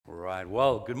right,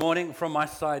 well, good morning from my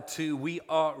side too. We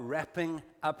are wrapping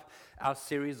up our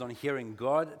series on hearing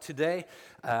God today.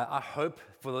 I hope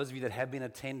for those of you that have been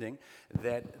attending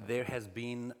that there has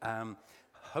been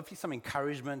hopefully some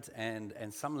encouragement and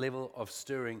some level of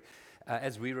stirring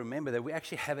as we remember that we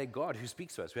actually have a God who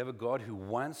speaks to us. We have a God who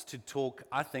wants to talk,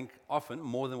 I think, often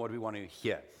more than what we want to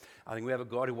hear. I think we have a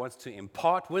God who wants to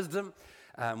impart wisdom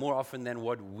more often than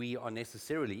what we are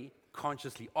necessarily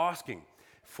consciously asking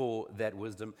for that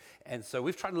wisdom. And so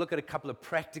we've tried to look at a couple of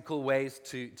practical ways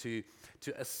to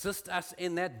assist us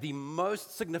in that. The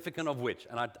most significant of which,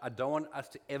 and I don't want us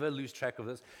to ever lose track of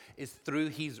this, is through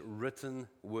his written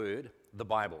word, the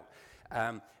Bible.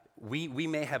 We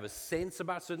may have a sense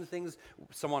about certain things.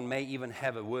 Someone may even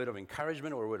have a word of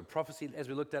encouragement or a word of prophecy, as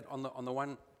we looked at on the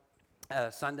one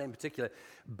Sunday in particular,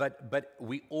 but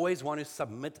we always want to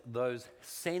submit those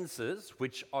senses,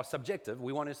 which are subjective.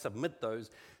 We want to submit those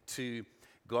to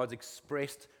God's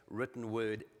expressed written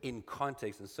word in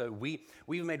context. And so we've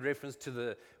made reference to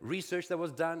the research that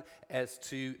was done as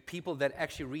to people that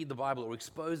actually read the Bible or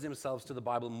expose themselves to the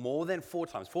Bible more than 4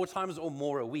 times or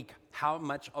more a week, how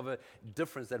much of a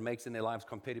difference that makes in their lives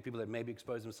compared to people that maybe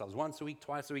expose themselves once a week,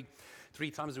 twice a week, 3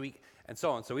 times a week, and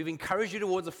so on. So we've encouraged you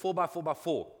towards a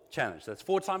 4x4x4 challenge. That's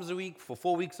 4 times a week, for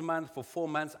 4 weeks a month, for 4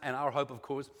 months, and our hope, of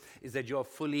course, is that you're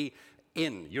fully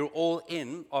in. You're all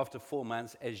in after 4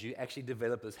 months as you actually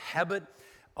develop this habit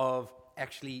of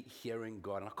actually hearing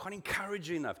God. And I can't encourage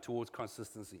you enough towards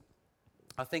consistency.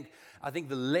 I think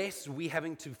the less we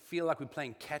having to feel like we're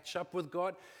playing catch up with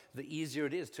God, the easier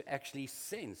it is to actually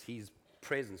sense his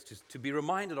presence, to be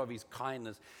reminded of his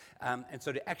kindness, and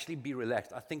so to actually be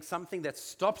relaxed. I think something that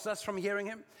stops us from hearing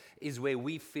him is where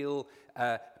we feel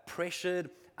pressured,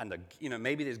 and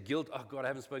maybe there's guilt. Oh God, I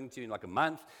haven't spoken to you in like a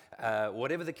month,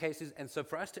 whatever the case is. And so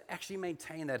for us to actually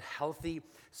maintain that healthy,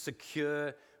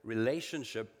 secure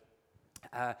relationship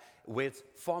where it's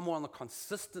far more on the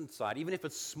consistent side, even if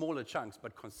it's smaller chunks,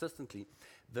 but consistently,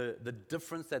 the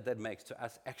difference that makes to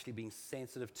us actually being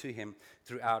sensitive to him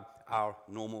throughout our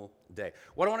normal day.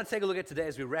 What I want to take a look at today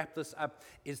as we wrap this up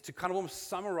is to kind of almost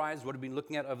summarize what we've been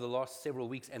looking at over the last several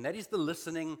weeks, and that is the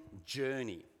listening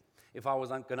journey. If I was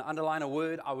going to underline a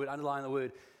word, I would underline the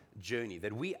word journey,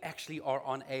 that we actually are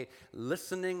on a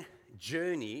listening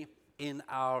journey in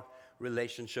our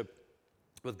relationship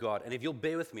with God. And if you'll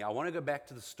bear with me, I want to go back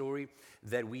to the story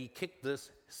that we kicked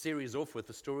this series off with,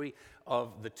 the story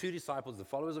of the 2 disciples, the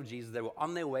followers of Jesus. They were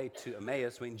on their way to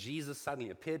Emmaus when Jesus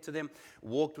suddenly appeared to them,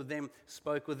 walked with them,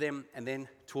 spoke with them, and then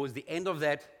towards the end of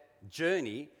that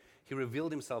journey, he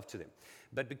revealed himself to them.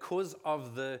 But because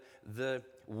of the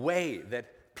way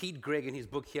that Pete Greig in his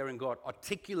book Hearing God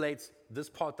articulates this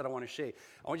part that I want to share,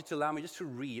 I want you to allow me just to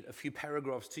read a few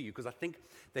paragraphs to you, because I think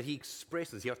that he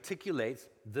articulates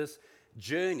this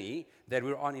journey that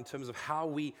we're on in terms of how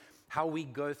we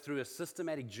go through a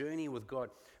systematic journey with God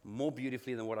more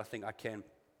beautifully than what I think I can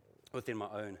within my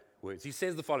own words. He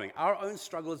says the following: our own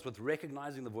struggles with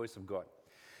recognizing the voice of God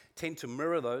tend to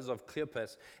mirror those of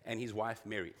Cleopas and his wife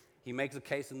Mary. He makes a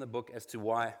case in the book as to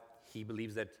why he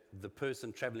believes that the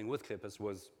person traveling with Cleopas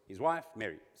was his wife,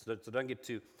 Mary. So don't get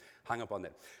too hung up on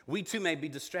that. We too may be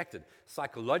distracted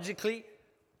psychologically,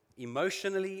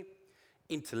 emotionally,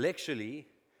 intellectually,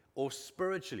 or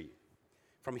spiritually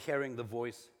from hearing the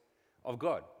voice of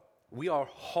God. We are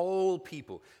whole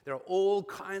people. There are all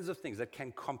kinds of things that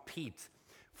can compete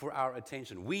for our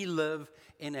attention. We live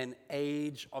in an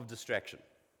age of distraction.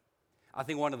 I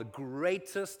think one of the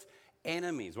greatest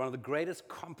enemies, one of the greatest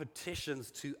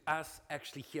competitions to us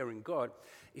actually hearing God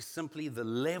is simply the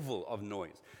level of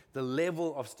noise, the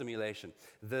level of stimulation,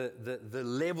 the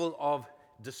level of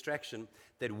distraction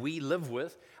that we live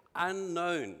with,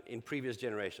 unknown in previous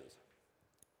generations.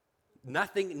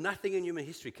 Nothing in human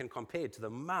history can compare to the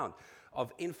amount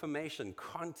of information,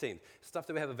 content, stuff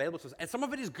that we have available to us. And some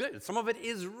of it is good. Some of it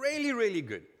is really, really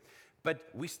good. But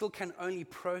we still can only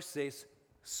process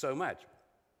so much.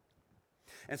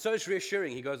 And so it's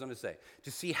reassuring, he goes on to say,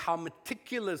 to see how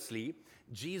meticulously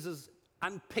Jesus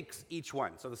unpicks each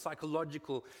one. So the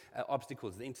psychological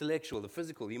obstacles, the intellectual, the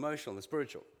physical, the emotional, the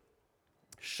spiritual.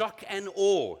 Shock and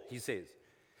awe, he says,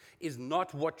 is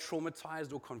not what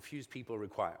traumatized or confused people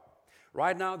require.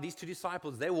 Right now, these 2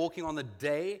 disciples, they're walking on the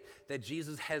day that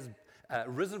Jesus has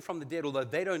risen from the dead, although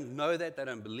they don't know that, they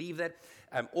don't believe that.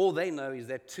 All they know is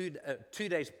that 2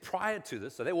 days prior to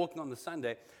this, so they're walking on the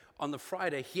Sunday, on the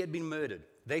Friday, he had been murdered.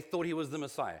 They thought he was the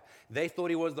Messiah. They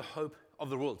thought he was the hope of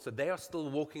the world. So they are still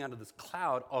walking under this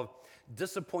cloud of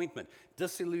disappointment,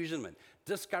 disillusionment,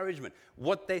 discouragement.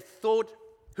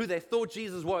 Who they thought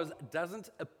Jesus was doesn't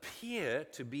appear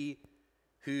to be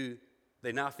who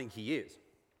they now think he is.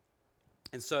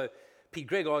 And so Pete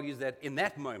Greig argues that in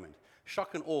that moment,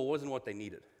 shock and awe wasn't what they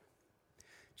needed.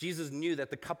 Jesus knew that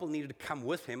the couple needed to come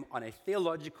with him on a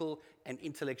theological and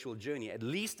intellectual journey, at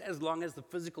least as long as the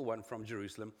physical one from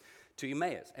Jerusalem to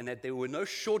Emmaus, and that there were no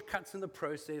shortcuts in the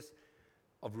process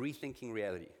of rethinking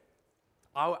reality.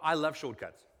 I love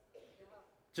shortcuts.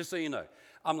 Just so you know.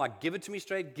 I'm like, give it to me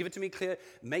straight, give it to me clear,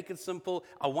 make it simple.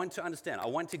 I want to understand. I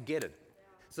want to get it.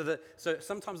 So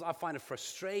sometimes I find it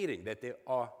frustrating that there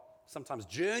are sometimes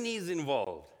journeys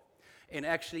involved in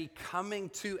actually coming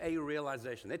to a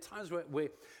realization. There are times where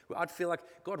I'd feel like,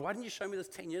 God, why didn't you show me this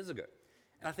 10 years ago?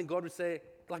 And I think God would say,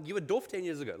 like, you were doof 10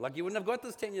 years ago. Like, you wouldn't have got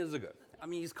this 10 years ago. I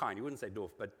mean, he's kind. He wouldn't say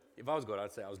doof, but if I was God,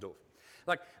 I'd say I was doof.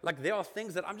 Like there are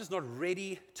things that I'm just not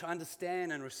ready to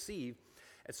understand and receive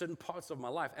at certain parts of my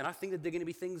life. And I think that they're going to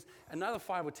be things another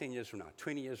 5 or 10 years from now,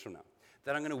 20 years from now,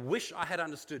 that I'm going to wish I had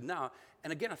understood now.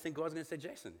 And again, I think God's going to say,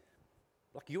 Jason,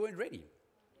 like, you weren't ready.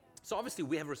 So obviously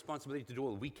we have a responsibility to do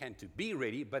all we can to be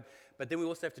ready, but then we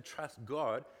also have to trust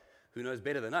God, who knows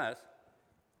better than us,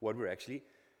 what we're actually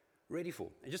ready for.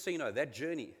 And just so you know, that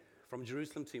journey from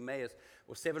Jerusalem to Emmaus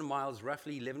was 7 miles,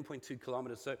 roughly 11.2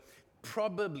 kilometers. So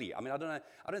probably, I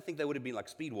don't think they would have been like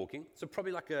speed walking, so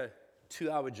probably like a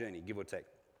 2-hour journey, give or take.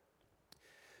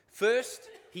 First,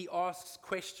 he asks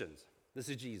questions. This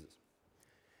is Jesus.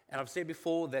 And I've said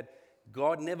before that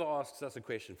God never asks us a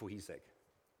question for his sake.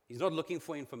 He's not looking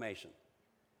for information.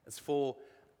 It's for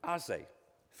our sake.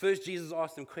 First, Jesus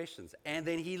asks them questions, and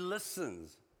then he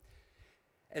listens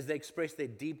as they express their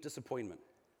deep disappointment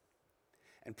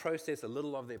and process a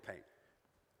little of their pain.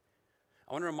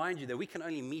 I want to remind you that we can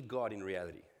only meet God in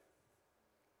reality.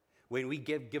 When we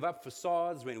give up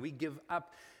facades, when we give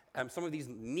up some of these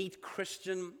neat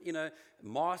Christian,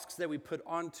 masks that we put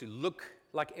on to look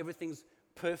like everything's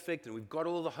perfect and we've got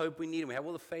all the hope we need and we have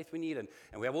all the faith we need and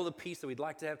we have all the peace that we'd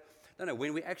like to have. No,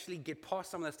 when we actually get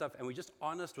past some of that stuff and we're just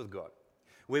honest with God,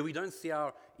 where we don't see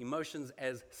our emotions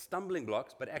as stumbling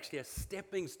blocks, but actually as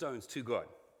stepping stones to God.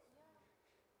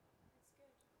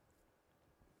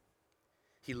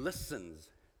 He listens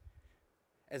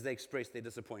as they express their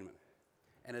disappointment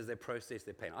and as they process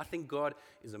their pain. I think God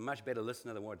is a much better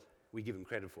listener than what we give him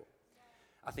credit for.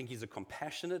 I think he's a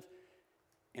compassionate,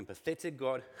 empathetic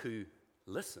God who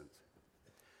listens.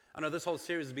 I know this whole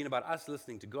series has been about us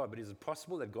listening to God, but is it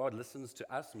possible that God listens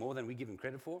to us more than we give him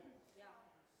credit for?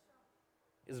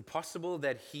 Is it possible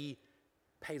that he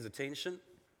pays attention?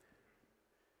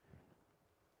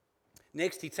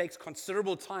 Next, he takes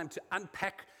considerable time to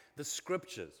unpack the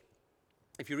scriptures.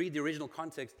 If you read the original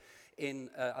context,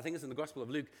 I think it's in the Gospel of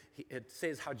Luke, it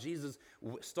says how Jesus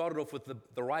started off with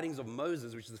the writings of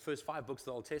Moses, which is the first 5 books of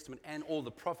the Old Testament, and all the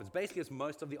prophets. Basically, it's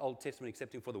most of the Old Testament,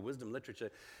 excepting for the wisdom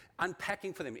literature,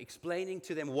 unpacking for them, explaining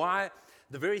to them why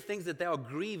the very things that they are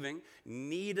grieving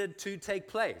needed to take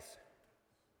place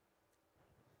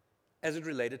as it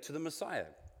related to the Messiah.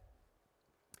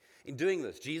 In doing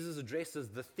this, Jesus addresses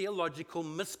the theological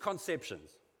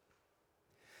misconceptions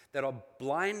that are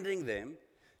blinding them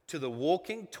to the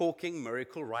walking, talking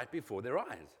miracle right before their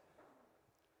eyes.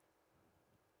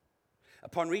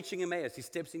 Upon reaching Emmaus, he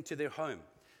steps into their home,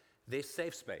 their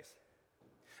safe space.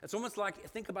 It's almost like,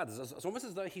 think about this, it's almost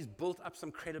as though he's built up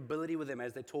some credibility with them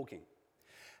as they're talking.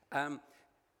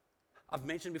 I've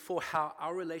mentioned before how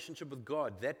our relationship with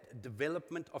God, that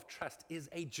development of trust, is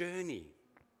a journey.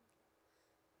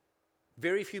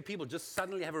 Very few people just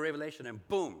suddenly have a revelation and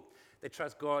boom, they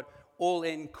trust God, all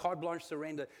in, carte blanche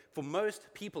surrender. For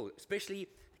most people, especially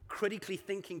critically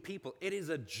thinking people, it is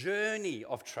a journey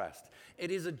of trust.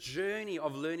 It is a journey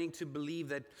of learning to believe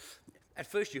that at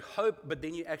first you hope, but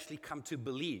then you actually come to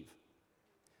believe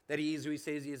that he is who he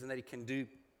says he is and that he can do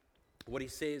what he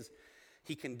says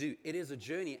he can do. It is a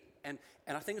journey, and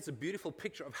I think it's a beautiful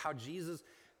picture of how Jesus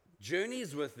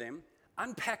journeys with them,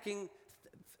 unpacking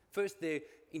first their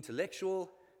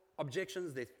intellectual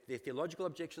objections, their theological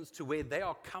objections, to where they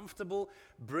are comfortable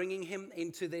bringing him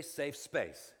into their safe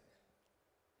space,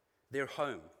 their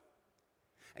home.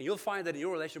 And you'll find that in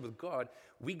your relationship with God,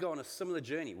 we go on a similar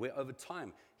journey where over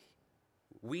time,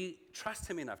 we trust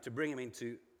him enough to bring him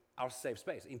into our safe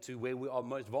space, into where we are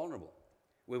most vulnerable,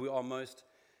 where we are most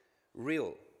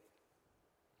real.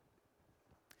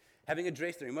 Having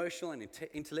addressed their emotional and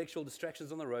intellectual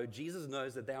distractions on the road, Jesus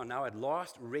knows that they are now at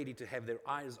last ready to have their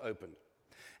eyes opened.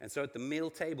 And so at the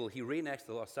meal table, he reenacts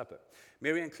the Last Supper.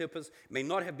 Mary and Cleopas may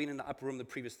not have been in the upper room the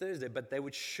previous Thursday, but they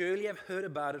would surely have heard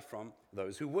about it from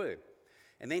those who were.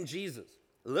 And then Jesus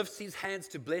lifts his hands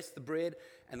to bless the bread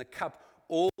and the cup.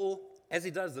 As he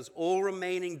does this, all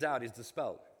remaining doubt is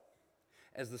dispelled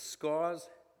as the scars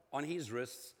on his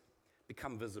wrists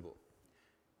become visible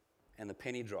and the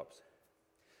penny drops.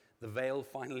 the veil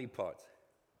finally parts.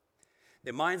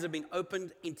 Their minds have been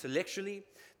opened intellectually,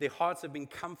 their hearts have been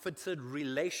comforted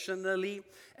relationally,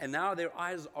 and now their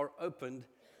eyes are opened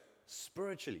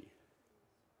spiritually.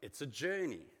 It's a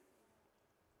journey.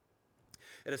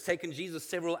 It has taken Jesus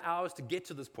several hours to get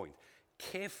to this point,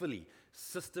 carefully,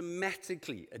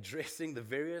 systematically addressing the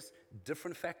various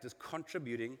different factors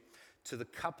contributing to the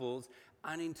couple's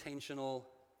unintentional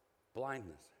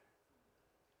blindness.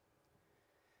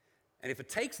 And if it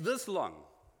takes this long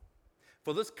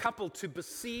for this couple to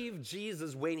perceive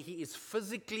Jesus when he is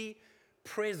physically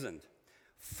present,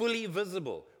 fully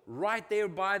visible, right there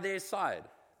by their side,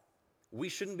 we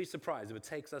shouldn't be surprised if it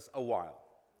takes us a while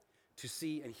to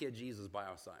see and hear Jesus by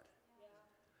our side.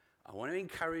 I want to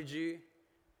encourage you,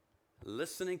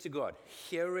 listening to God,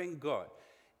 hearing God,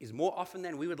 is more often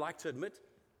than we would like to admit,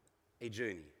 a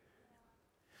journey.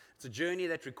 It's a journey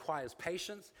that requires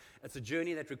patience. It's a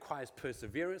journey that requires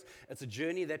perseverance. It's a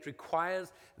journey that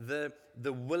requires the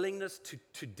willingness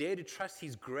to dare to trust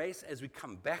His grace as we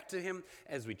come back to Him,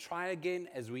 as we try again,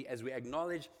 as we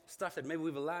acknowledge stuff that maybe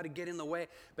we've allowed to get in the way.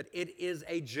 But it is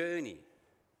a journey.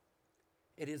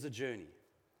 It is a journey.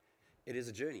 It is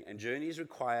a journey. And journeys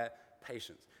require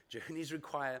patience. Journeys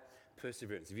require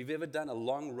perseverance. If you've ever done a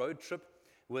long road trip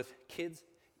with kids,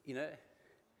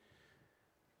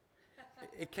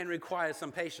 it can require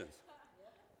some patience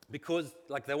because,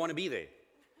 they want to be there.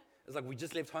 It's like we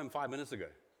just left home 5 minutes ago.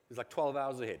 It's like 12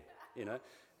 hours ahead,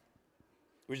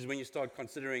 which is when you start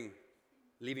considering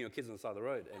leaving your kids on the side of the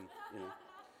road. And,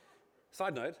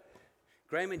 Side note,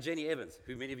 Graham and Jenny Evans,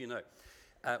 who many of you know,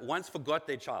 once forgot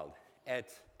their child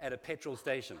at a petrol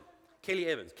station. Kelly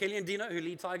Evans. Kelly and Dino, who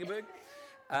lead Tigerberg.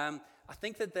 I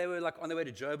think that they were on their way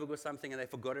to Joburg or something, and they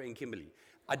forgot her in Kimberley.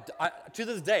 To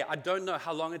this day, I don't know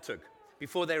how long it took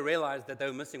before they realized that they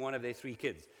were missing one of their 3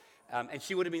 kids. And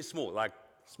she would have been small.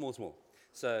 Small.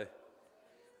 So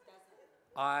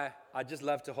I just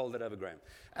love to hold it over Graham.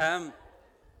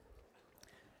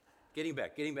 Getting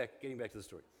back to the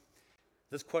story.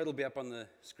 This quote will be up on the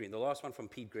screen. The last one from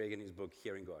Pete Greig in his book,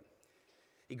 Hearing God.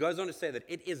 He goes on to say that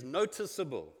it is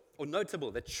notable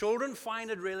that children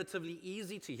find it relatively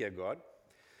easy to hear God,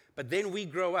 but then we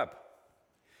grow up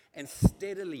and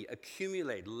steadily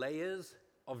accumulate layers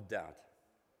of doubt,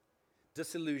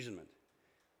 disillusionment,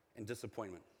 and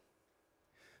disappointment.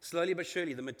 Slowly but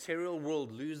surely, the material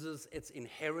world loses its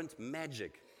inherent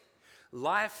magic.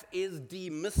 Life is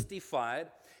demystified,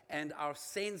 and our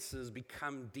senses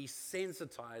become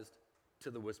desensitized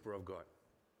to the whisper of God.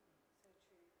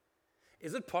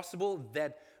 Is it possible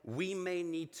that we may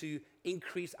need to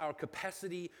increase our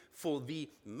capacity for the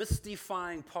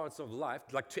mystifying parts of life,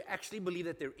 to actually believe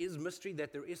that there is mystery,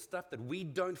 that there is stuff that we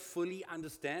don't fully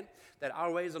understand, that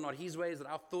our ways are not His ways, that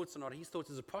our thoughts are not His thoughts?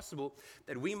 Is it possible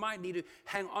that we might need to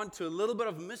hang on to a little bit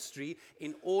of mystery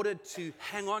in order to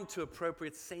hang on to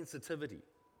appropriate sensitivity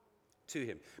to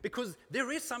Him? Because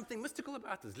there is something mystical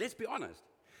about this, let's be honest.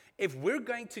 If we're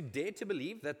going to dare to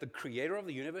believe that the creator of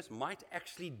the universe might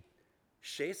actually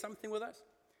share something with us,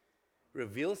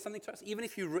 reveal something to us, even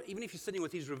if you're sitting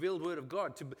with His revealed Word of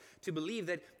God, to believe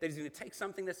that He's going to take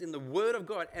something that's in the Word of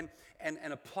God and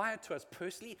apply it to us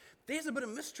personally, there's a bit of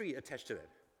mystery attached to that.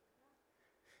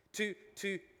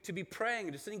 To be praying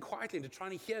and to sitting quietly and to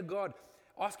trying to hear God,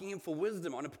 asking Him for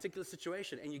wisdom on a particular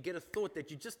situation, and you get a thought that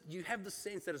you have the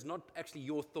sense that it's not actually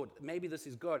your thought, maybe this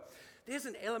is God. There's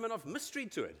an element of mystery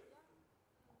to it.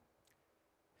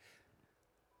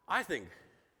 I think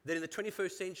that in the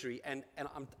 21st century, and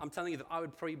I'm telling you that I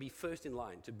would probably be first in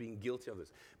line to being guilty of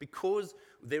this, because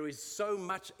there is so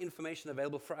much information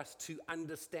available for us to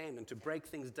understand and to break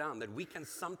things down, that we can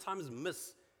sometimes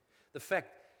miss the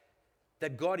fact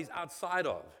that God is outside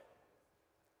of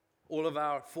all of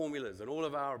our formulas and all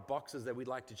of our boxes that we'd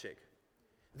like to check.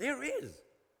 There is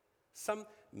some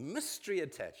mystery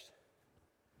attached.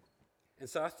 And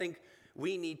so I think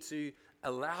we need to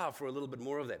allow for a little bit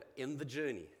more of that in the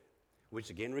journey, which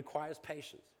again requires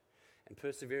patience and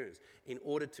perseverance in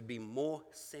order to be more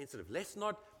sensitive. Let's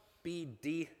not be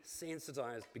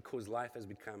desensitized because life has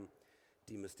become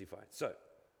demystified. So,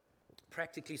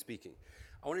 practically speaking,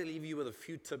 I want to leave you with a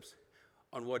few tips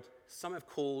on what some have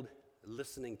called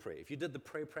listening prayer. If you did the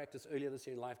prayer practice earlier this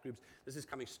year in life groups, this is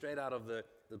coming straight out of the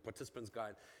participant's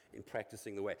guide in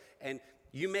practicing the way. And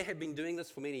you may have been doing this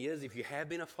for many years. If you have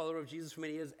been a follower of Jesus for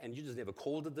many years and you just never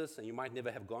called it this and you might never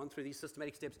have gone through these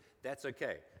systematic steps, that's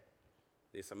okay.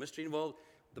 There's some mystery involved.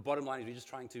 The bottom line is we're just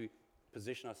trying to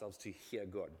position ourselves to hear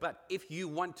God. But if you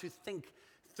want to think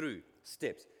through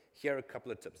steps, here are a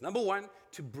couple of tips. Number one,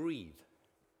 to breathe.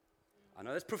 I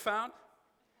know that's profound,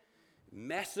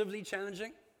 massively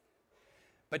challenging,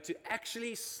 but to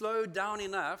actually slow down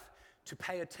enough to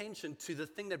pay attention to the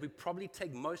thing that we probably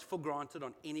take most for granted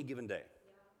on any given day.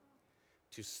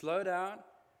 To slow down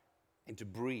and to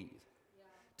breathe.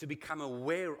 To become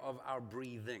aware of our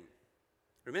breathing.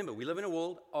 Remember, we live in a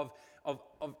world of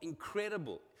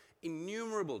incredible,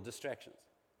 innumerable distractions.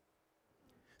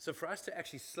 So for us to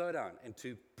actually slow down and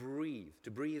to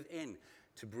breathe in,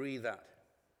 to breathe out,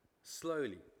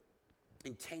 slowly,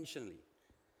 intentionally,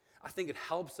 I think it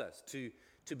helps us to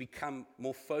become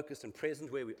more focused and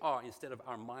present where we are instead of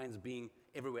our minds being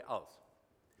everywhere else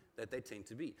that they tend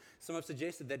to be. Some have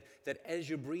suggested that as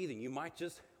you're breathing, you might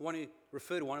just want to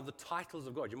refer to one of the titles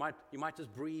of God. You might just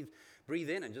breathe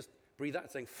in and just breathe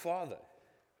out saying, Father.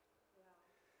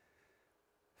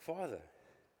 Father.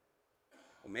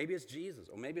 Or maybe it's Jesus,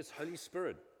 or maybe it's Holy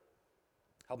Spirit.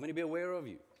 Help me to be aware of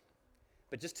you.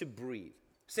 But just to breathe.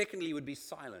 Secondly would be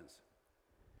silence.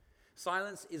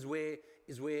 Silence is where,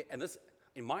 and this,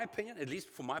 in my opinion, at least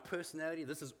for my personality,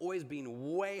 this has always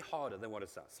been way harder than what it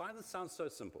sounds. Silence sounds so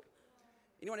simple.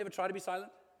 Anyone ever try to be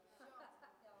silent?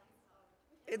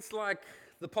 It's like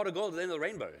the pot of gold at the end of the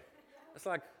rainbow. It's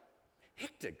like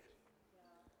hectic.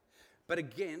 But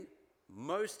again,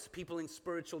 most people in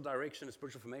spiritual direction and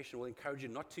spiritual formation will encourage you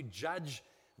not to judge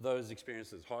those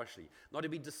experiences harshly, not to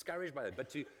be discouraged by it, but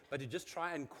to just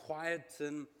try and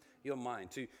quieten your mind,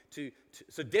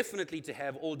 so definitely to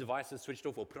have all devices switched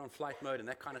off or put on flight mode and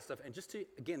that kind of stuff, and just to,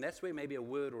 again, that's where maybe a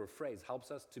word or a phrase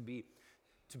helps us to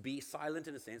be silent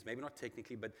in a sense, maybe not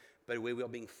technically, but where we are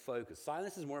being focused.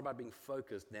 Silence is more about being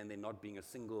focused than there not being a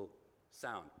single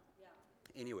sound.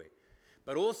 Anyway,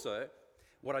 but also,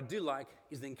 what I do like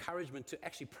is the encouragement to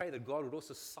actually pray that God would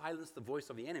also silence the voice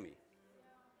of the enemy.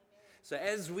 So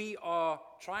as we are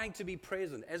trying to be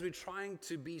present, as we're trying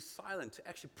to be silent, to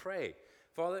actually pray,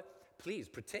 Father, please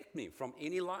protect me from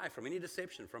any lie, from any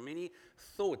deception, from any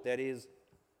thought that is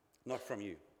not from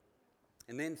you.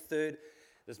 And then third,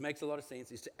 this makes a lot of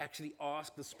sense, is to actually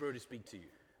ask the Spirit to speak to you.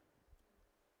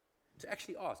 To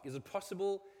actually ask, is it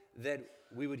possible that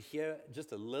we would hear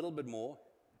just a little bit more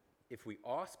if we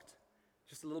asked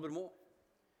just a little bit more?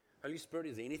 Holy Spirit,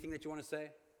 is there anything that you want to say?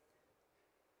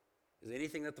 Is there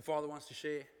anything that the Father wants to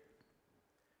share?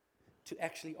 To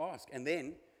actually ask. And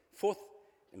then, fourth,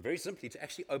 and very simply, to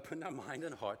actually open our mind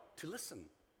and heart to listen.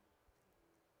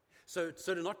 So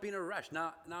to not be in a rush.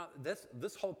 Now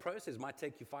this whole process might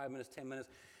take you 5 minutes, 10 minutes.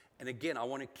 And again, I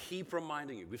want to keep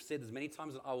reminding you. We've said this many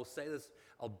times, and I will say this.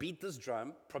 I'll beat this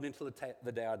drum probably until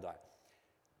the day I die.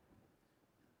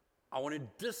 I want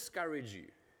to discourage you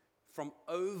from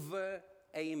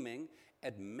over-aiming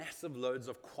at massive loads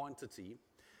of quantity,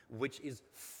 which is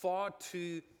far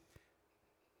too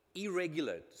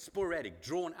irregular, sporadic,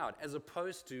 drawn out, as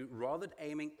opposed to rather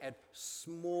aiming at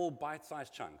small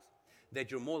bite-sized chunks that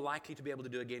you're more likely to be able to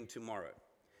do again tomorrow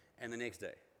and the next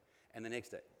day and the next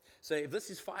day. So if this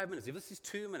is 5 minutes, if this is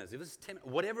 2 minutes, if this is 10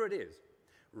 minutes, whatever it is,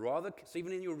 rather, so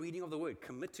even in your reading of the word,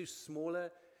 commit to smaller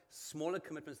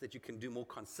commitments that you can do more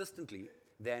consistently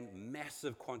than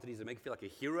massive quantities that make you feel like a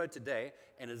hero today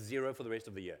and a zero for the rest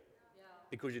of the year.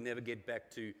 Because you never get back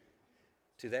to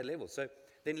that level. So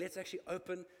then let's actually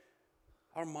open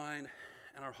our mind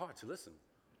and our heart to listen.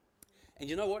 And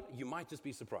you know what? You might just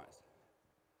be surprised.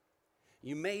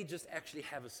 You may just actually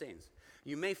have a sense.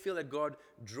 You may feel that God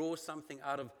draws something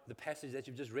out of the passage that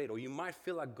you've just read, or you might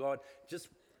feel like God just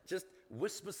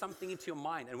whispers something into your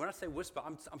mind. And when I say whisper,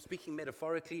 I'm speaking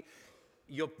metaphorically.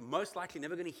 You're most likely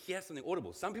never going to hear something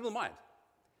audible. Some people might.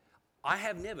 I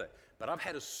have never, but I've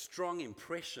had a strong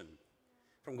impression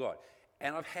from God.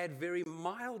 And I've had very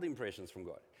mild impressions from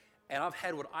God. And I've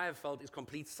had what I have felt is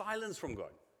complete silence from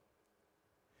God.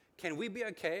 Can we be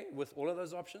okay with all of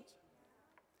those options?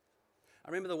 I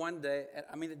remember the one day,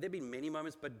 I mean, there have been many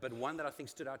moments, but one that I think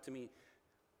stood out to me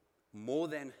more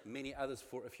than many others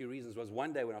for a few reasons was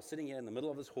one day when I was sitting here in the middle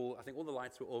of this hall. I think all the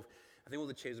lights were off. I think all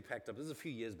the chairs were packed up. This is a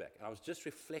few years back. And I was just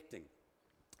reflecting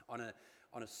on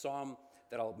a psalm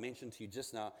that I'll mention to you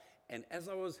just now. And as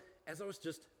I was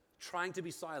just trying to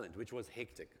be silent, which was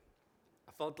hectic,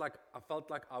 I felt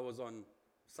like I was on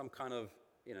some kind of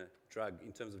drug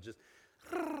in terms of just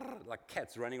like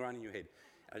cats running around in your head.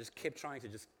 And I just kept trying to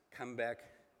just come back,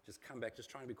 just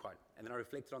trying to be quiet. And then I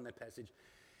reflected on that passage,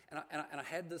 and I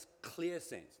had this clear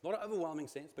sense, not an overwhelming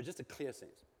sense, but just a clear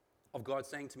sense of God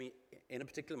saying to me in a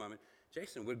particular moment,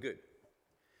 Jason, we're good.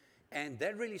 And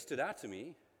that really stood out to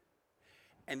me.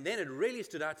 And then it really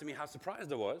stood out to me how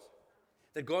surprised I was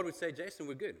that God would say, Jason,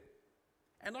 we're good.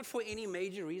 And not for any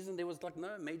major reason. There was like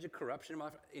no major corruption in my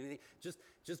life. Anything.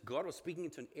 Just God was speaking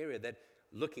into an area that,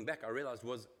 looking back, I realized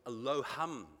was a low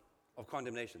hum of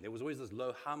condemnation. There was always this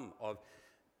low hum of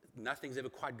nothing's ever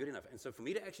quite good enough. And so for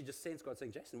me to actually just sense God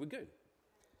saying, Jason, we're good.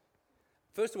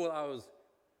 First of all, I was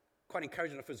quite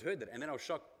encouraged when I first heard that, and then I was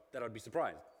shocked that I'd be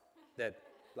surprised that,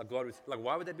 like, God was like,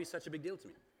 why would that be such a big deal to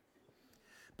me?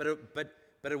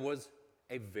 But it was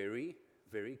a very,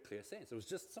 very clear sense. It was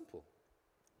just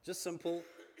simple,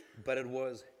 but it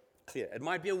was clear. It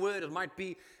might be a word, it might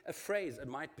be a phrase, it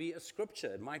might be a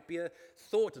scripture, it might be a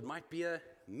thought, it might be a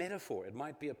metaphor, it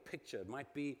might be a picture, it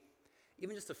might be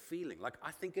even just a feeling. Like,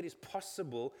 I think it is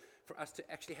possible for us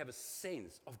to actually have a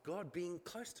sense of God being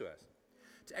close to us,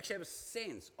 to actually have a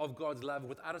sense of God's love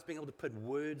without us being able to put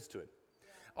words to it,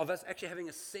 of us actually having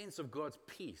a sense of God's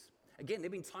peace. Again, there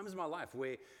have been times in my life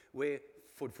where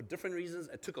for different reasons,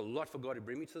 it took a lot for God to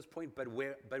bring me to this point, but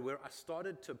where I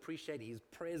started to appreciate His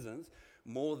presence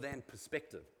more than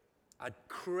perspective. I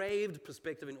craved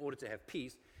perspective in order to have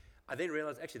peace. I then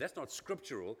realized, actually, that's not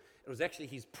scriptural. It was actually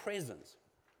His presence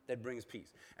that brings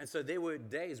peace. And so there were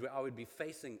days where I would be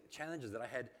facing challenges that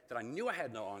I knew I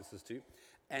had no answers to,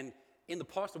 and in the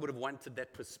past I would have wanted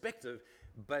that perspective,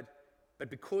 but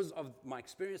because of my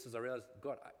experiences, I realized,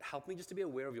 God, help me just to be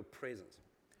aware of your presence.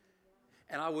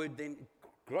 And I would then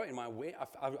grow in my way.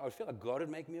 I would feel like God would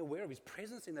make me aware of His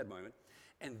presence in that moment,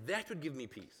 and that would give me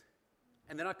peace.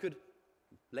 And then I could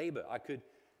labor, I could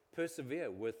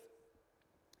persevere with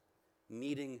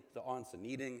needing the answer,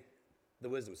 needing the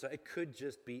wisdom. So it could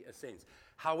just be a sense.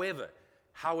 However,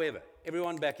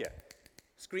 everyone back here,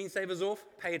 screensavers off,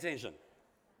 pay attention.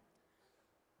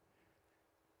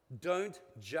 Don't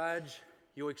judge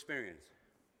your experience.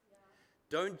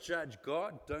 Don't judge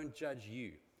God, don't judge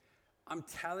you. I'm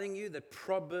telling you that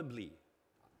probably,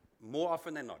 more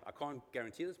often than not, I can't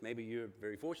guarantee this, maybe you're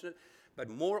very fortunate, but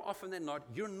more often than not,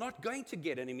 you're not going to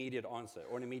get an immediate answer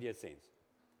or an immediate sense.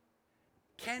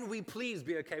 Can we please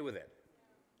be okay with that?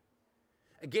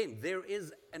 Again, there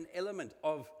is an element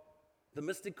of the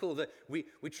mystical that we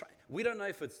don't know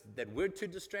if it's that we're too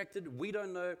distracted. We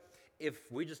don't know if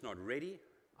we're just not ready.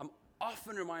 I'm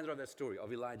often reminded of that story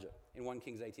of Elijah in 1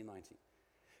 Kings 18:19,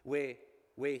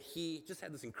 where he just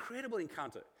had this incredible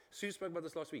encounter. Sue spoke about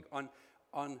this last week on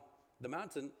the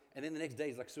mountain, and then the next day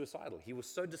he's like suicidal. He was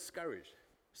so discouraged,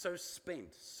 so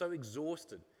spent, so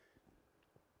exhausted.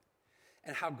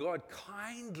 And how God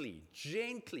kindly,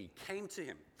 gently came to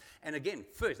him. And again,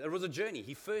 first, it was a journey.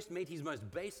 He first met his most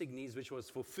basic needs, which was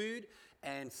for food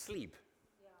and sleep.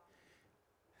 Yeah.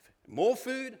 More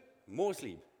food, more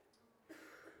sleep.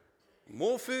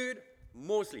 More food,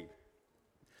 more sleep.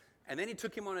 And then he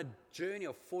took him on a journey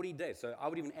of 40 days. So I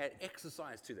would even add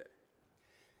exercise to that.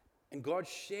 And God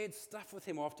shared stuff with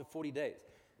him after 40 days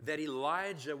that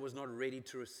Elijah was not ready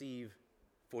to receive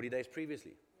 40 days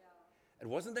previously. It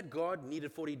wasn't that God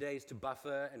needed 40 days to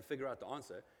buffer and figure out the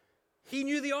answer. He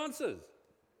knew the answers.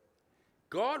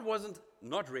 God wasn't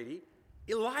not ready.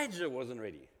 Elijah wasn't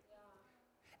ready.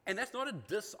 Yeah. And that's not a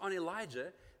diss on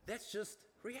Elijah. That's just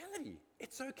reality.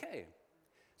 It's okay.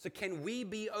 So can we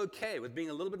be okay with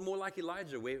being a little bit more like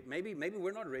Elijah, where maybe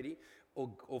we're not ready, or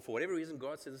for whatever reason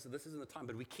God says this isn't the time,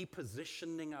 but we keep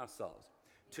positioning ourselves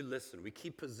to listen. We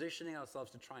keep positioning ourselves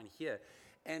to try and hear.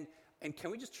 And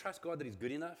can we just trust God that He's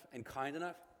good enough and kind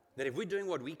enough, that if we're doing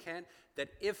what we can, that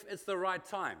if it's the right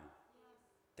time,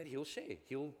 that He'll share,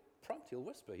 He'll prompt, He'll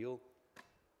whisper, He'll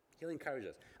encourage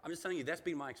us. I'm just telling you, that's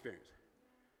been my experience.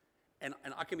 And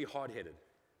I can be hard-headed.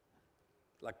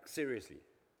 Like, seriously.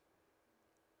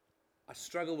 I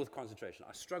struggle with concentration.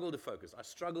 I struggle to focus. I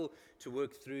struggle to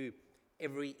work through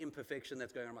every imperfection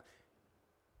that's going on.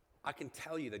 I can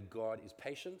tell you that God is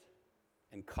patient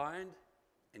and kind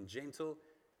and gentle.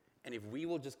 And if we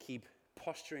will just keep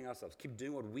posturing ourselves, keep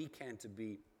doing what we can to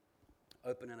be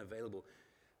open and available,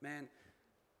 man,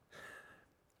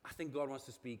 I think God wants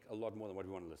to speak a lot more than what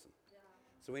we want to listen. Yeah.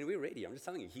 So when we're ready, I'm just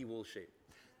telling you, He will share.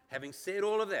 Having said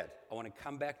all of that, I want to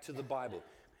come back to the Bible.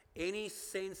 Any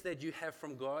sense that you have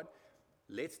from God,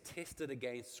 let's test it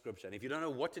against Scripture. And if you don't know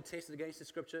what to test it against in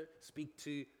Scripture, speak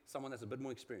to someone that's a bit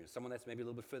more experienced, someone that's maybe a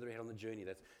little bit further ahead on the journey,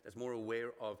 that's more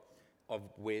aware of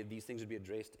where these things would be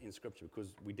addressed in Scripture,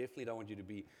 because we definitely don't want you to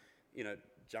be,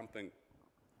 jumping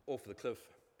off the cliff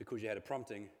because you had a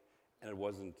prompting and it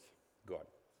wasn't God.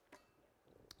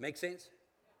 Make sense?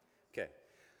 Okay.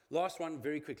 Last one,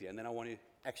 very quickly, and then I want to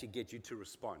actually get you to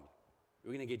respond.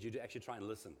 We're going to get you to actually try and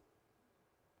listen.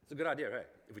 It's a good idea, right?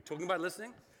 If we're talking about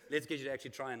listening, let's get you to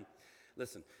actually try and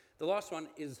listen. The last one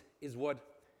is what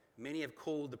many have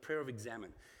called the prayer of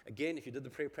examine. Again, if you did the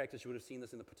prayer practice, you would have seen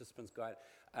this in the participant's guide.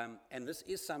 And this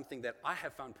is something that I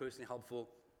have found personally helpful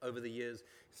over the years.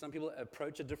 Some people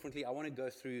approach it differently. I want to go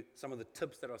through some of the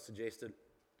tips that are suggested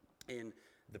in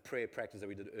the prayer practice that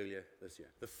we did earlier this year.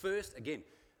 The first, again,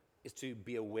 is to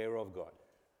be aware of God.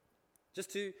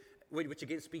 Which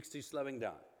again speaks to slowing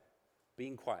down,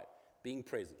 being quiet, being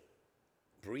present,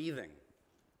 breathing,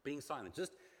 being silent,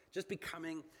 just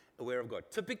becoming aware of God.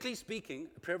 Typically speaking,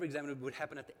 a prayer of examination would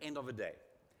happen at the end of a day.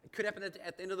 It could happen at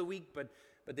the end of the week, but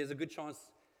there's a good chance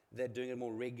that doing it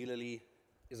more regularly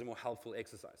is a more helpful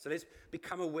exercise. So let's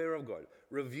become aware of God.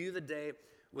 Review the day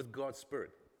with God's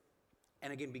Spirit.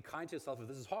 And again, be kind to yourself if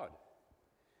this is hard.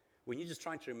 When you're just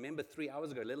trying to remember 3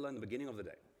 hours ago, let alone the beginning of the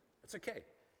day, it's okay.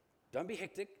 Don't be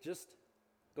hectic. Just,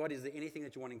 God, is there anything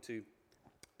that you're wanting to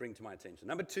bring to my attention?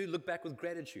 Number 2, look back with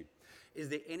gratitude. Is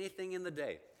there anything in the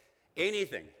day?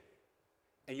 Anything.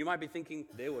 And you might be thinking,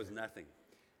 there was nothing.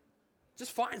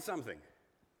 Just find something.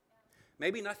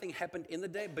 Maybe nothing happened in the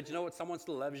day, but you know what? Someone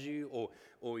still loves you,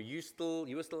 or you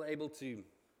were still able to.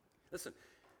 Listen,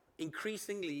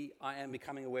 increasingly, I am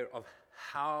becoming aware of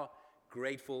how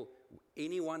grateful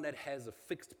anyone that has a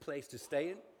fixed place to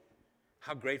stay in,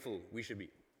 how grateful we should be.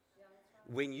 Yeah,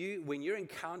 that's right. When you're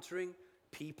encountering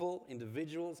people,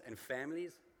 individuals, and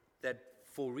families that,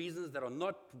 for reasons that are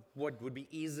not what would be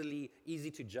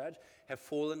easy to judge, have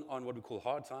fallen on what we call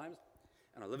hard times,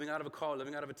 and are living out of a car,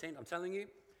 living out of a tent, I'm telling you,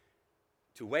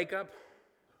 to wake up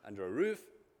under a roof,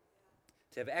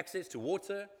 to have access to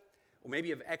water, or maybe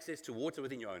you have access to water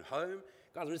within your own home.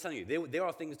 Guys, I'm just telling you, there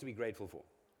are things to be grateful for.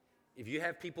 If you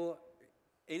have people,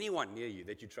 anyone near you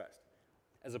that you trust,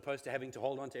 as opposed to having to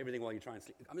hold on to everything while you try and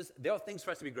sleep, there are things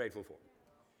for us to be grateful for.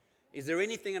 Is there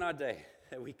anything in our day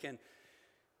that we can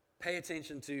pay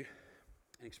attention to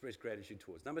and express gratitude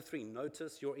towards? Number 3,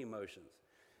 notice your emotions.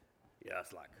 Yeah,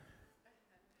 it's like,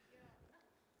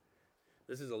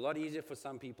 this is a lot easier for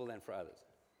some people than for others.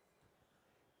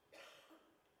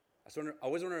 I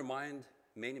always want to remind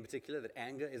men in particular that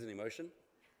anger is an emotion.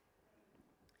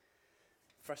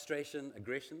 Frustration,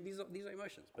 aggression, these are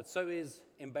emotions. But so is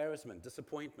embarrassment,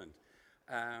 disappointment,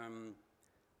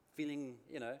 feeling,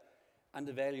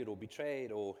 undervalued or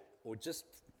betrayed or just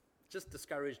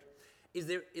discouraged. Is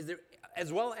there,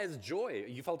 as well as joy,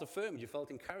 you felt affirmed, you felt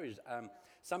encouraged,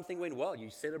 something went well, you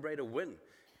celebrate a win.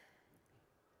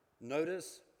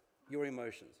 Notice your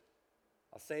emotions.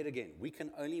 I'll say it again. We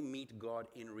can only meet God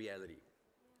in reality.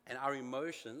 And our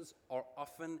emotions are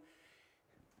often,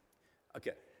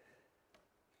 okay,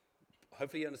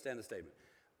 hopefully you understand the statement.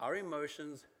 Our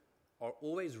emotions are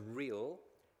always real,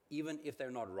 even if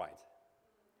they're not right.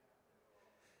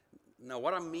 Now,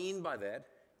 what I mean by that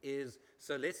is,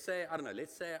 so let's say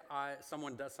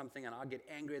someone does something and I get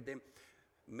angry at them.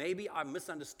 Maybe I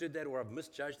misunderstood that or I've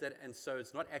misjudged that, and so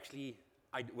it's not actually,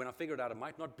 when I figure it out, it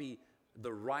might not be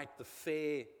the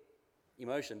fair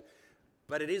emotion,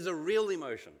 but it is a real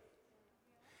emotion.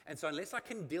 And so unless I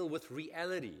can deal with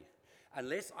reality,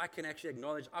 unless I can actually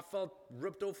acknowledge I felt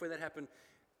ripped off when that happened,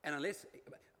 and unless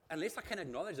I can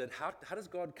acknowledge that, how does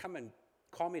God come and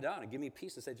calm me down and give me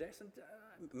peace and say, Jason,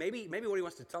 maybe what he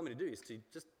wants to tell me to do is to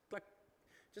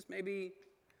just maybe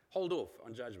hold off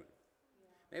on judgment. Yeah.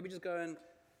 Maybe just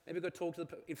go talk to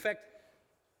in fact,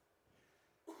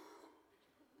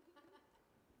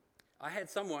 I had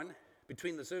someone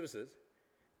between the services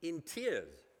in tears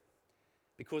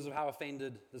because of how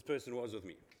offended this person was with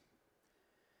me.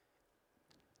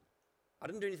 I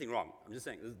didn't do anything wrong. I'm just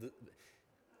saying.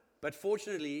 But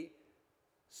fortunately,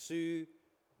 Sue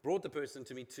brought the person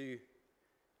to me to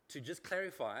just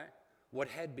clarify what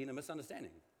had been a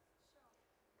misunderstanding.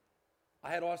 I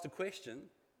had asked a question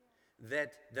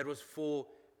that was for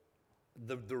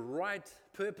the right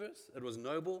purpose. It was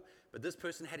noble, but this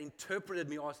person had interpreted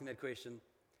me asking that question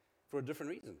for a different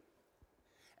reason.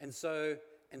 And so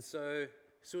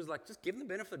Sue was like, just give him the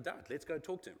benefit of the doubt. Let's go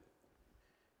talk to him.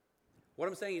 What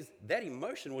I'm saying is that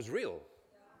emotion was real.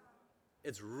 Yeah.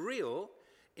 It's real.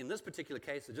 In this particular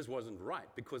case, it just wasn't right,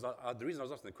 because the reason I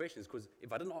was asking the question is because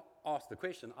if I didn't ask the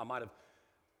question, I might have,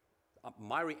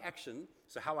 my reaction,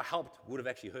 so how I helped, would have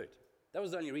actually hurt. That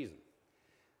was the only reason.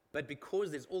 But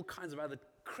because there's all kinds of other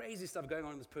crazy stuff going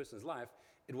on in this person's life,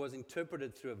 it was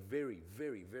interpreted through a very,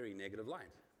 very, very negative light.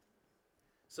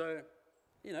 So,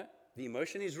 the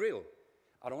emotion is real.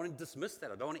 I don't want to dismiss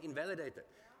that. I don't want to invalidate that.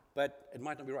 But it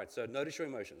might not be right. So notice your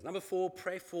emotions. Number 4,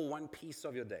 pray for one piece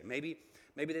of your day. Maybe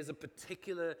there's a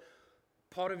particular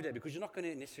part of your day, because you're not going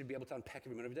to necessarily be able to unpack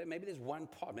every minute of your day. Maybe there's one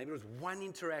part. Maybe there was one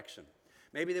interaction.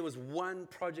 Maybe there was one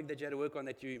project that you had to work on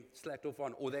that you slacked off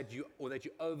on, or that you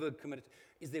overcommitted.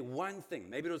 Is there one thing?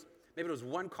 Maybe it was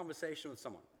one conversation with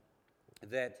someone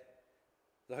that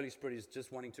the Holy Spirit is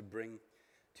just wanting to bring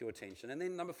to your attention. And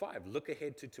then number 5, look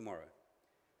ahead to tomorrow.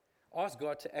 Ask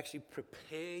God to actually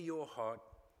prepare your heart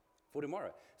for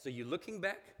tomorrow. So you're looking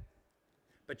back,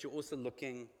 but you're also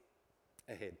looking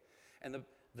ahead. And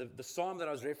the psalm that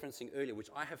I was referencing earlier, which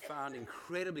I have found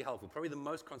incredibly helpful, probably the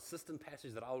most consistent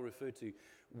passage that I'll refer to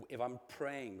if I'm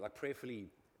praying, like prayerfully,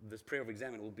 this prayer of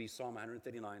examine will be Psalm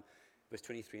 139, verse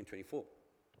 23 and 24,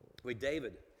 where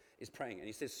David is praying, and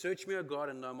he says, "Search me, O God,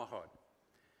 and know my heart.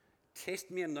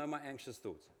 Test me and know my anxious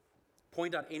thoughts.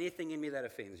 Point out anything in me that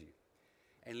offends you,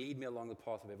 and lead me along the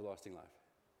path of everlasting life."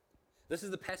 This is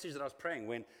the passage that I was praying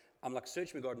when I'm like,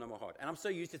 "Search me, God, know my heart." And I'm so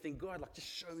used to think, God, like, just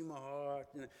show me my heart.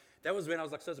 You know, that was when I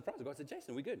was like so surprised. God said,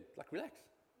 "Jason, we're good. Like, relax.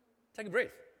 Take a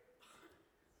breath."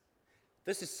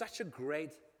 This is such a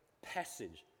great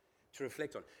passage to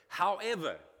reflect on.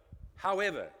 However,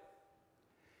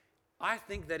 I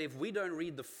think that if we don't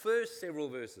read the first several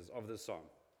verses of this psalm,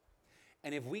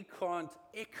 and if we can't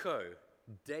echo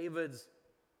David's,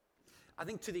 I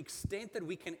think to the extent that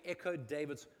we can echo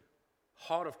David's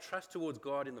heart of trust towards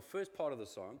God in the first part of the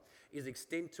psalm, is the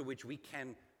extent to which we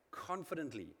can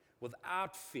confidently,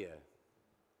 without fear,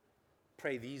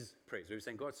 pray these prayers. We're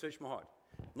saying, "God, search my heart."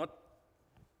 Not,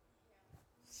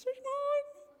 "Search my heart,"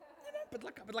 you know, but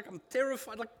like I'm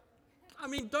terrified. Like, I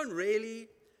mean, don't really.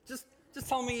 Just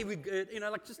tell me we're good, you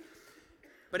know, like just.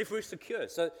 But if we're secure.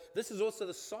 So this is also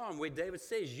the psalm where David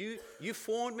says, you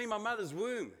formed me in my mother's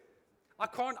womb. I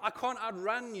can't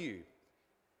outrun you.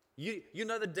 You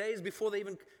know the days before they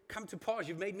even come to pass.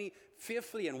 You've made me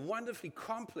fearfully and wonderfully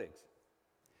complex.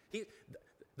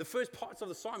 The first parts of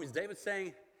the psalm is David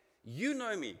saying, "You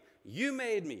know me. You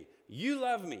made me. You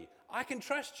love me. I can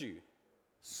trust you.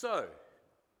 So,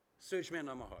 search me and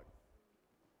know my heart.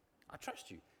 I trust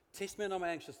you. Test me and know my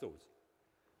anxious thoughts.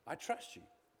 I trust you.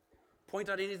 Point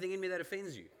out anything in me that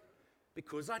offends you,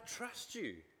 because I trust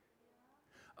you.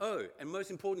 Oh, and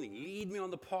most importantly, lead me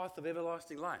on the path of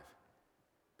everlasting life,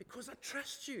 because I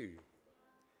trust you."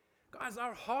 Guys,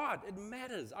 our heart, it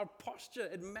matters. Our posture,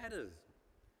 it matters.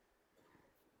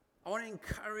 I want to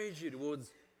encourage you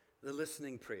towards the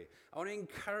listening prayer. I want to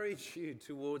encourage you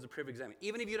towards a prayer of examine.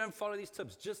 Even if you don't follow these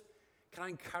tips, just can I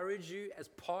encourage you as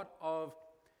part of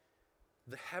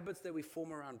the habits that we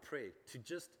form around prayer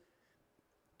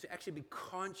to actually be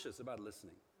conscious about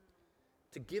listening,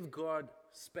 to give God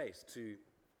space to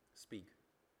speak.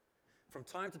 From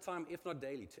time to time, if not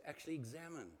daily, to actually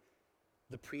examine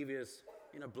the previous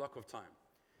block of time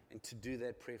and to do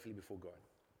that prayerfully before God.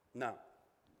 Now,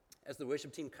 as the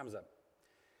worship team comes up,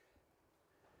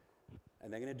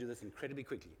 and they're going to do this incredibly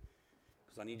quickly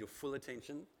because I need your full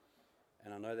attention,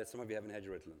 and I know that some of you haven't had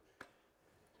your Ritalin.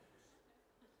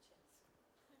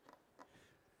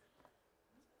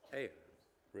 Hey,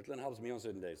 Ritalin helps me on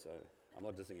certain days, so I'm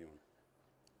not dissing anyone.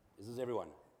 This is everyone.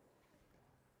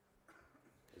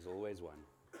 There's always one.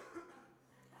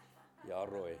 Yeah,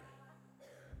 Roy.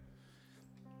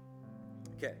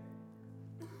 Okay.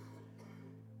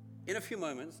 In a few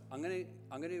moments, I'm going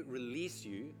to release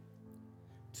you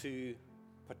to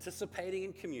participating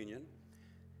in communion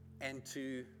and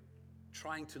to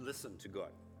trying to listen to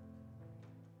God.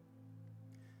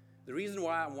 The reason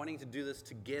why I'm wanting to do this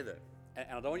together, and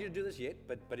I don't want you to do this yet,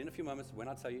 but in a few moments, when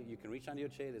I tell you, you can reach under your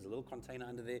chair. There's a little container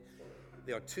under there.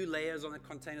 There are 2 layers on that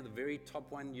container. The very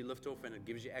top one you lift off, and it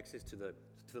gives you access to the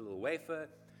little wafer.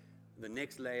 The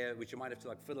next layer, which you might have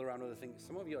to fiddle around with the thing.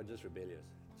 Some of you are just rebellious.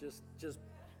 Just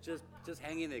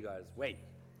hang in there, guys. Wait.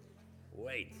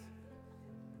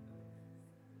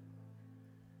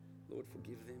 Lord,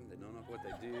 forgive them. They don't know what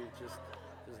they do. Just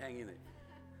hang in there.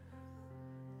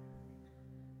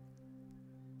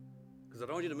 Because I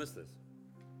don't want you to miss this.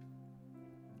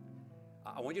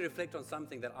 I want you to reflect on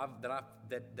something that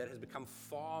has become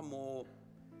far more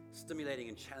stimulating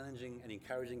and challenging and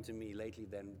encouraging to me lately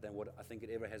than what I think it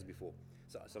ever has before.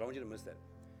 So I don't want you to miss that.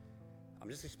 I'm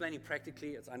just explaining practically.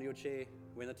 It's under your chair.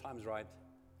 When the time's right,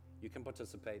 you can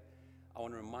participate. I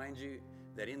want to remind you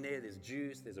that in there's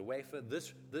juice, there's a wafer.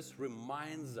 This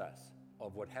reminds us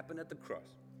of what happened at the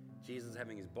cross. Jesus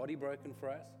having his body broken for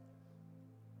us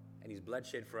and his blood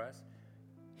shed for us.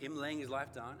 Him laying his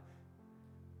life down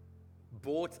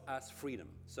bought us freedom.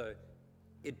 So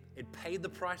it paid the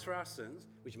price for our sins,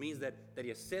 which means that he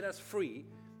has set us free,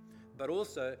 but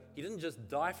also he didn't just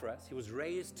die for us, he was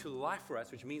raised to life for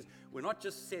us, which means we're not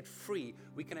just set free,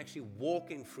 we can actually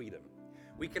walk in freedom.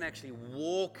 We can actually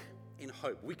walk in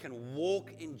hope. We can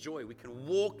walk in joy. We can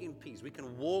walk in peace. We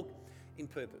can walk in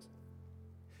purpose.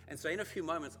 And so in a few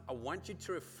moments, I want you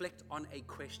to reflect on a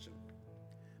question.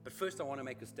 But first, I want to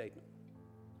make a statement.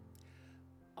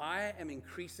 I am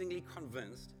increasingly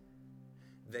convinced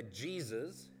that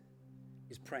Jesus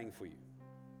is praying for you.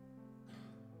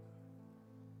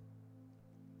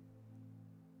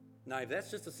 Now, if that's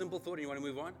just a simple thought and you want to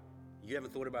move on, you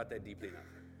haven't thought about that deeply enough.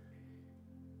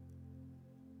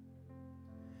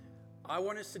 I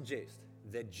want to suggest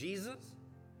that Jesus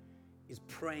is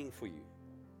praying for you.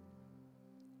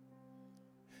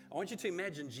 I want you to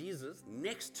imagine Jesus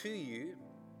next to you,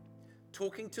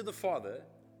 talking to the Father,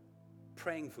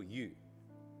 praying for you.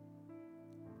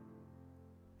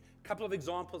 A couple of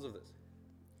examples of this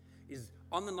is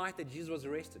on the night that Jesus was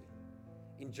arrested.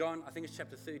 In John, I think it's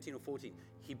chapter 13 or 14,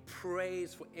 he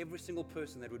prays for every single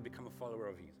person that would become a follower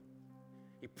of his.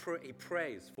 He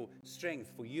prays for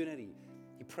strength, for unity.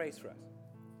 He prays for us.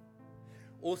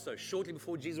 Also, shortly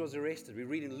before Jesus was arrested, we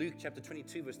read in Luke chapter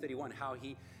 22, verse 31, how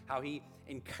he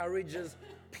encourages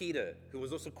Peter, who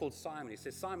was also called Simon. He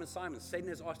says, Simon, Simon, Satan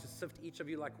has asked to sift each of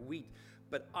you like wheat,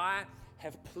 but I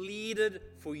have pleaded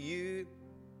for you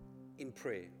in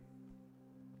prayer,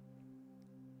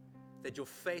 that your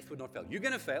faith would not fail. You're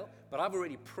going to fail, but I've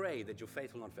already prayed that your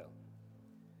faith will not fail.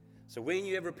 So when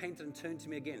you have repented and turned to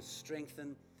me again,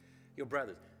 strengthen your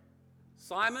brothers.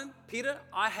 Simon, Peter,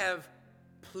 I have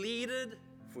pleaded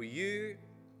for you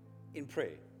in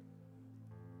prayer.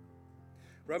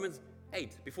 Romans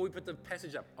 8, before we put the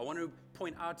passage up, I want to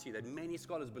point out to you that many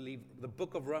scholars believe the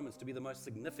book of Romans to be the most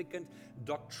significant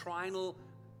doctrinal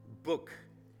book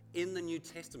in the New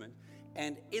Testament,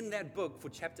 and in that book, for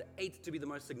chapter 8 to be the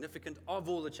most significant of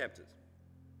all the chapters.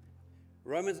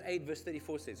 Romans 8, verse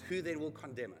 34 says, who then will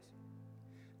condemn us?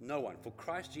 No one. For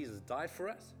Christ Jesus died for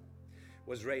us,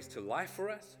 was raised to life for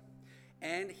us,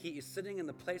 and he is sitting in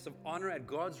the place of honor at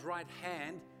God's right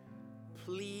hand,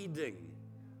 pleading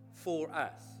for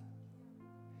us.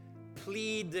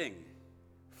 Pleading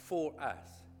for us.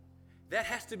 That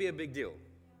has to be a big deal.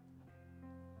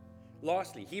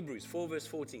 Lastly, Hebrews 4, verse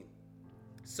 14.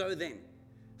 So then,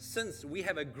 since we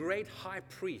have a great high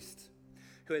priest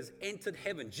who has entered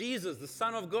heaven, Jesus, the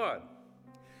Son of God,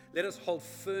 let us hold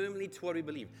firmly to what we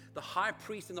believe. The high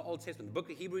priest in the Old Testament, the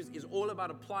book of Hebrews, is all about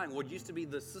applying what used to be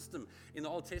the system in the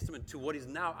Old Testament to what is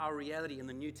now our reality in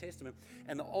the New Testament.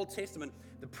 And the Old Testament,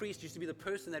 the priest used to be the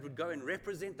person that would go and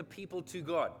represent the people to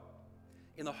God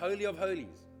in the Holy of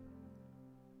Holies.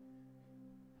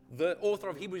 The author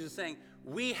of Hebrews is saying,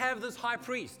 we have this high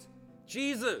priest,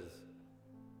 Jesus.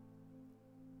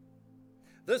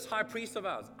 This high priest of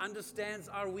ours understands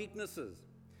our weaknesses.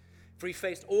 For he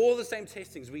faced all the same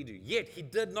testings we do, yet he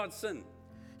did not sin.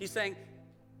 He's saying,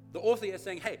 the author is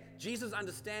saying, hey, Jesus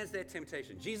understands that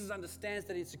temptation. Jesus understands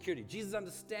that insecurity. Jesus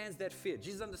understands that fear.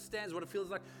 Jesus understands what it feels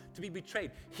like to be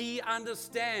betrayed. He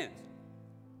understands.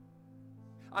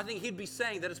 I think he'd be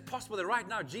saying that it's possible that right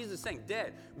now Jesus is saying,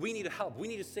 Dad, we need help. We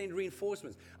need to send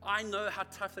reinforcements. I know how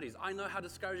tough it is. I know how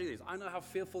discouraging it is. I know how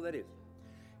fearful that is.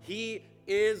 He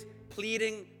is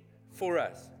pleading for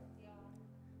us.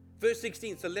 Verse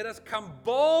 16, so let us come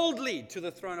boldly to the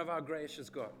throne of our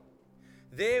gracious God.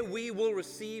 There we will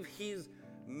receive his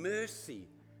mercy,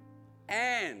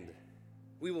 and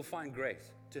we will find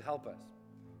grace to help us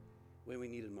when we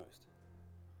need it most.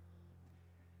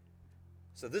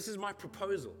 So this is my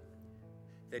proposal,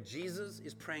 that Jesus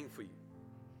is praying for you.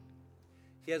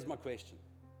 Here's my question.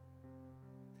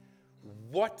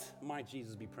 What might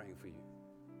Jesus be praying for you?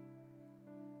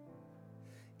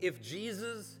 If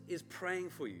Jesus is praying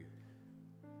for you,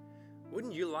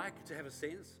 wouldn't you like to have a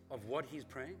sense of what he's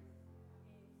praying?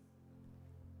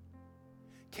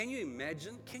 Can you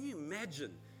imagine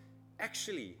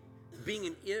actually being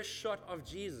in earshot of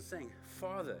Jesus saying,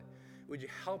 Father, would you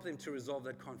help them to resolve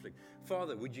that conflict?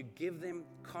 Father, would you give them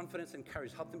confidence and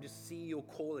courage? Help them to see your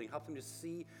calling. Help them to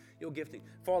see your gifting.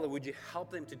 Father, would you help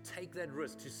them to take that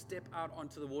risk, to step out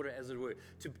onto the water, as it were,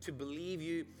 to believe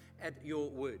you at your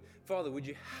word? Father, would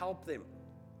you help them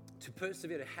to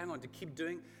persevere, to hang on, to keep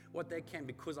doing what they can?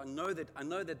 Because I know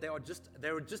that they are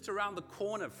just around the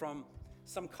corner from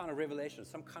some kind of revelation,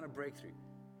 some kind of breakthrough.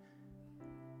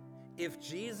 If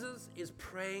Jesus is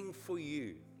praying for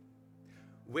you,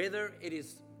 whether it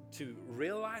is to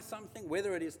realize something,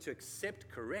 whether it is to accept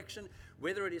correction,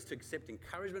 whether it is to accept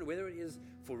encouragement, whether it is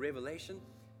for revelation,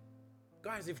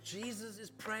 guys, if Jesus is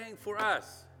praying for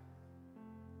us,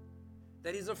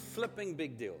 that is a flipping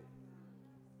big deal.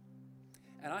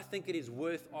 And I think it is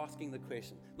worth asking the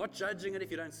question, not judging it if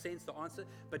you don't sense the answer,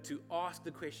 but to ask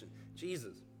the question,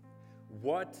 Jesus,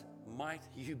 what might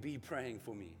you be praying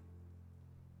for me?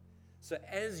 So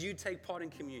as you take part in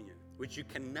communion, which you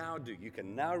can now do, you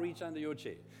can now reach under your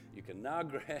chair, you can now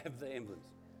grab the emblems.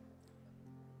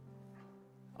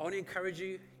 I want to encourage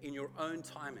you in your own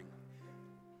timing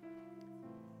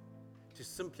to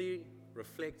simply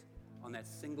reflect on that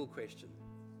single question.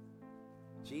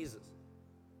 Jesus,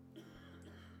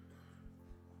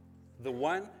 the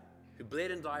one who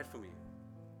bled and died for me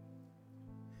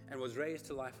and was raised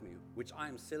to life for me, which I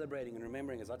am celebrating and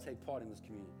remembering as I take part in this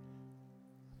communion.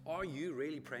 Are you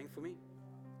really praying for me?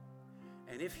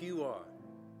 And if you are,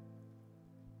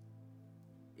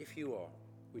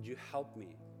 would you help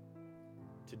me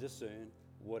to discern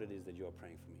what it is that you are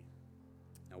praying for me?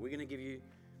 Now, we're going to give you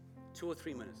 2 or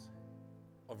 3 minutes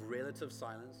of relative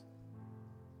silence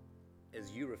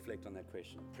as you reflect on that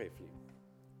question prayerfully.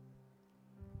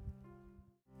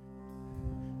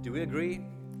 Do we agree?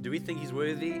 Do we think He's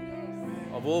worthy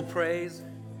of all praise?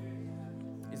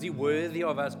 Is He worthy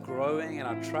of us growing in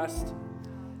our trust,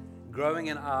 growing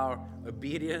in our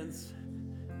obedience,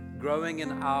 growing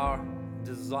in our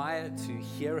desire to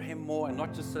hear Him more, and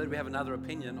not just so that we have another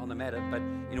opinion on the matter, but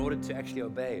in order to actually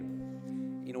obey,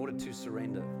 in order to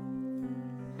surrender?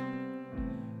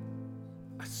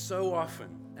 I so often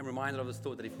am reminded of this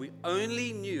thought that if we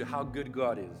only knew how good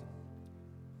God is,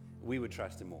 we would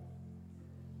trust Him more.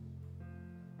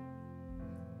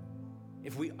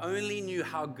 If we only knew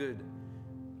how good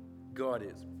God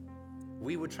is,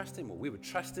 we would trust Him more. We would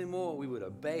trust Him more. We would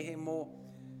obey Him more.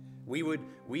 We would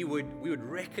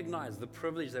recognize the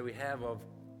privilege that we have of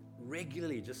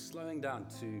regularly just slowing down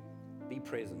to be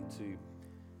present, to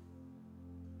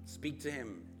speak to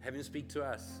Him, have Him speak to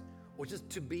us, or just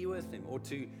to be with Him, or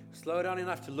to slow down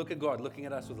enough to look at God, looking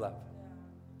at us with love.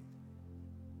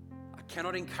 I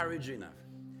cannot encourage you enough.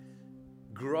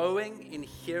 Growing in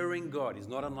hearing God is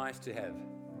not a nice to have.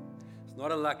 It's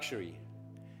not a luxury.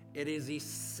 It is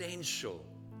essential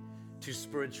to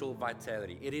spiritual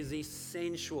vitality. It is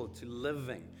essential to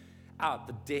living out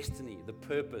the destiny, the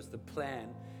purpose, the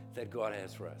plan that God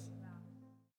has for us.